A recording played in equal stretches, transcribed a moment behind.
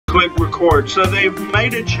click record. So they've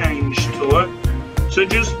made a change to it. So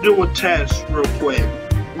just do a test real quick.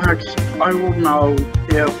 Next, I will know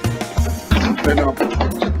if it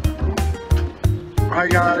uploads. Hi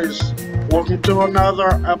guys, welcome to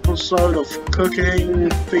another episode of Cooking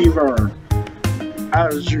Fever.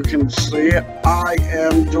 As you can see, I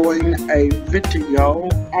am doing a video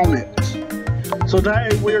on it. Today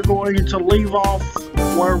we're going to leave off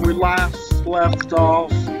where we last left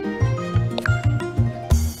off.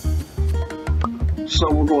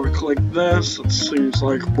 So we're going to click this. It seems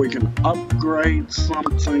like we can upgrade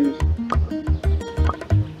something.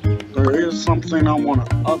 There is something I want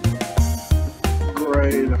to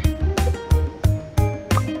upgrade.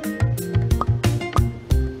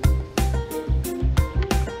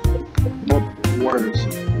 But where is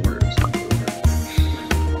it? Where is it?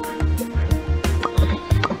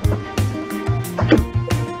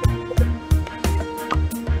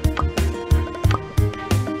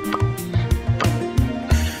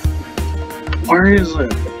 Where is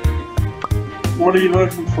it? What are you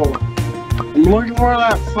looking for? I'm looking for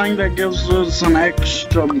that thing that gives us an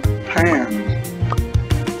extra pan.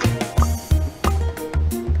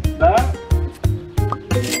 That?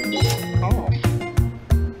 Oh.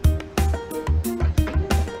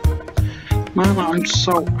 Man, I'm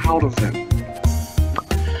so out of it.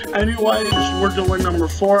 Anyways, we're doing number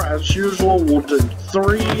 4 as usual. We'll do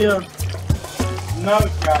 3. No,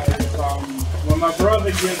 guys, when my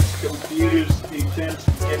brother gets confused, he tends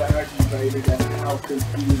to get aggravated at how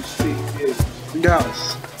confused he is.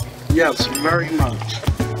 Yes. Yes, very much.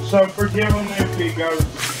 So forgive him if he goes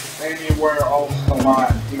anywhere off the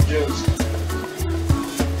line.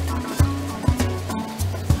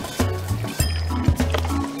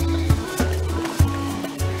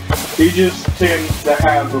 He just tends to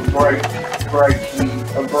have a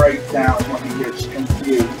breakdown when he gets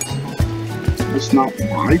confused. It's not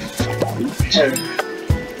my fault.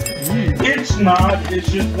 It's not,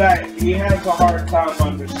 it's just that he has a hard time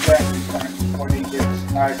understanding things when he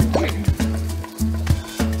gets aggravated.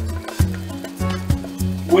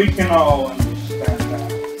 We can all understand that.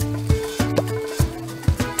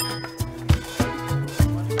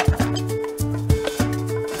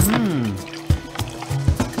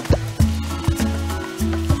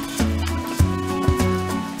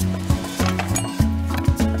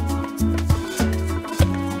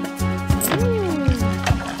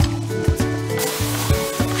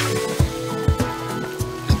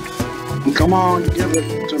 Come on, give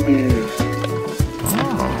it to me.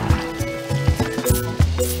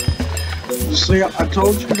 See, I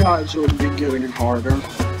told you guys it would be getting harder.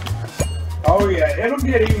 Oh yeah, it'll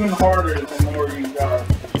get even harder the more you go.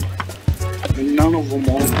 And none of them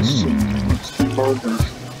want the burger.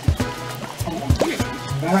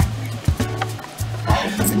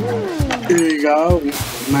 Here you go,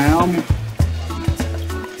 ma'am.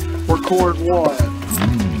 Record what?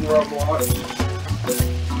 Roblox.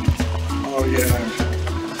 Oh yeah.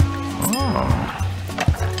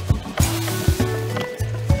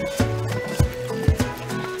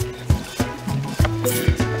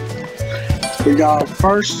 We got a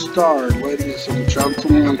first star, ladies and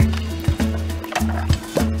gentlemen.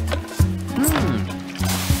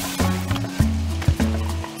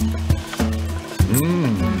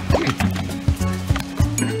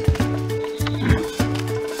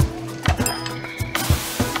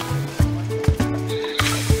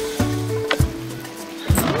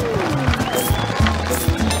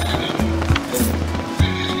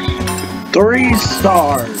 Three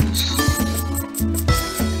stars.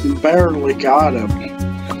 Barely got him.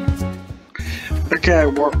 Okay,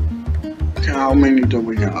 how many do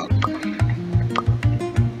we got?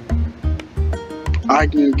 I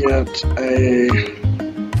can get a...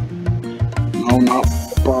 No, not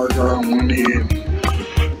burger. We need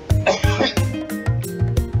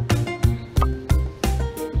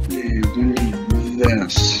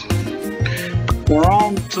this. We're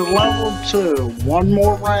on to level 2. One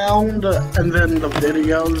more round, and then the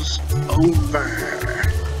video's over.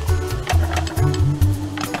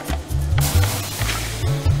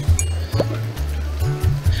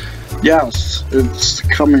 Yes, it's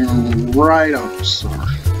coming right up, sir.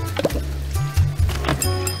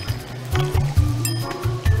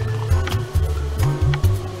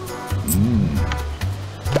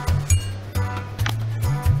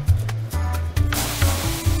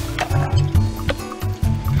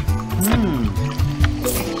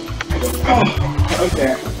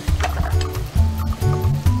 Okay.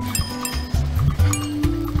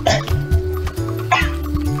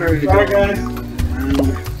 There you Sorry, go. guys.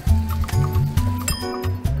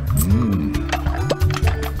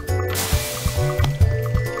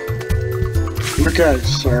 Okay,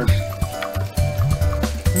 sir.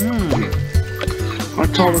 I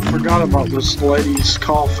totally forgot about this lady's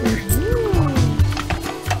coffee.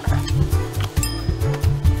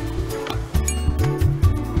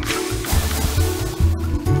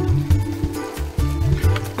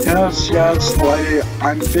 Yes, lady,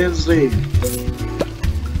 I'm busy.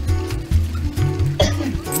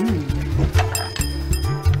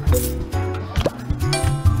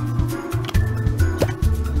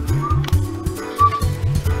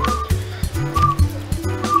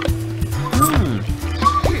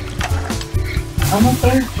 I'm a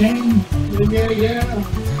 13. Yeah.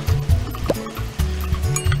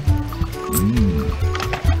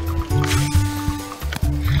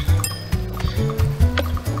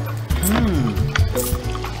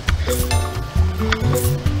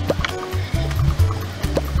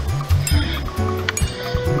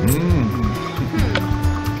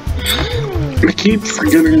 I keep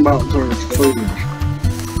forgetting about their food.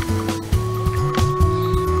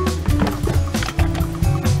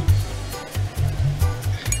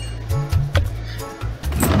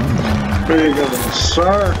 There you go,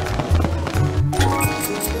 sir.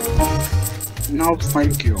 No,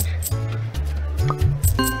 thank you.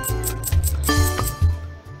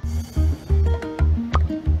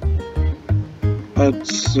 Let's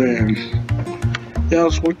see.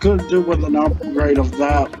 Yes, we could do with an upgrade of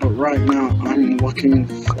that, but right now I'm looking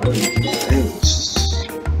for this.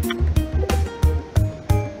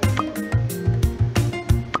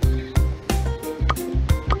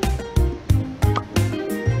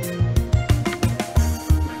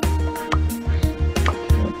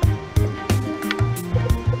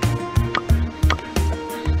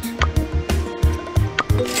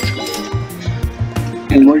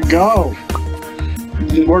 Here we go.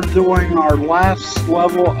 We're doing our last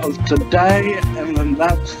level of today, and then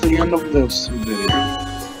that's the end of this video.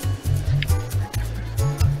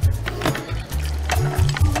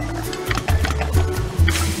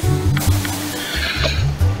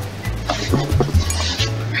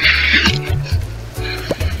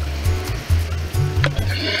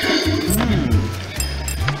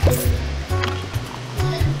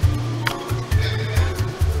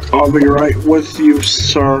 I'll be right with you,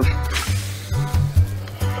 sir.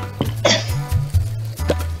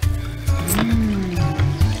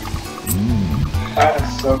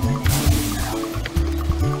 That's so neat.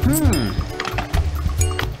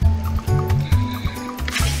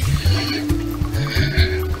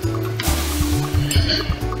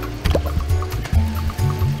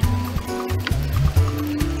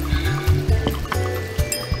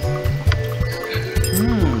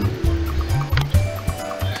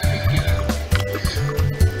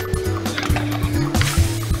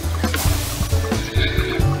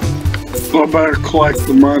 I better collect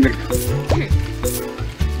the money.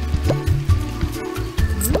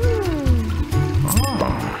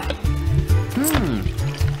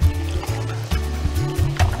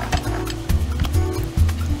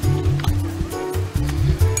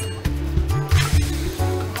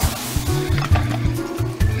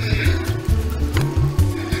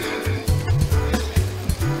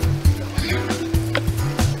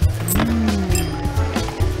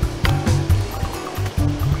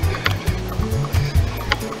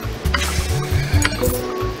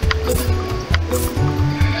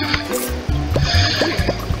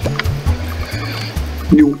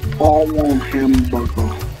 You all want hamburger.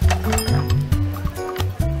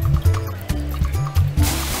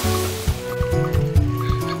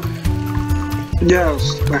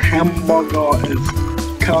 Yes, the hamburger is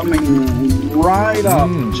coming right up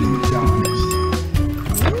to you guys.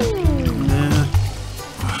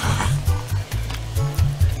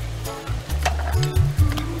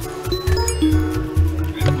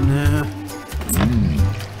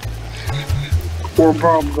 We're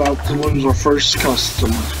probably about to lose our first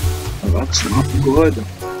customer. That's not good.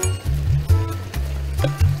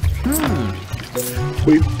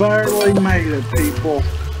 We barely made it, people.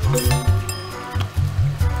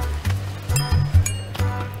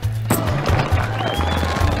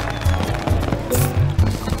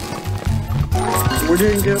 We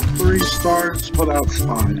didn't get 3 stars, but that's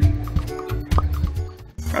fine.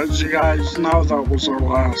 As you guys know, that was our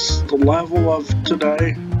last level of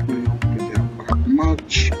today. We don't get that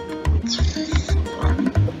much. It's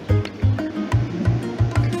fine.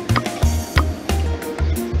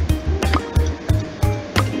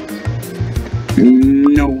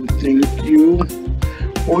 No, thank you.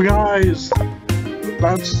 Well, guys,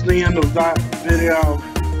 that's the end of that video.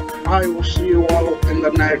 I will see you all in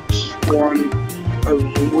the next one. As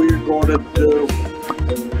we're gonna do,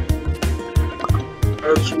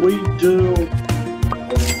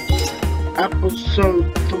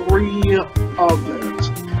 episode 3 of it.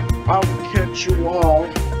 I will catch you all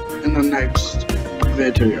in the next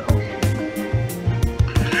video.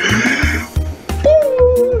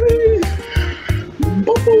 Bye!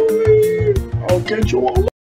 Bye! I'll catch you all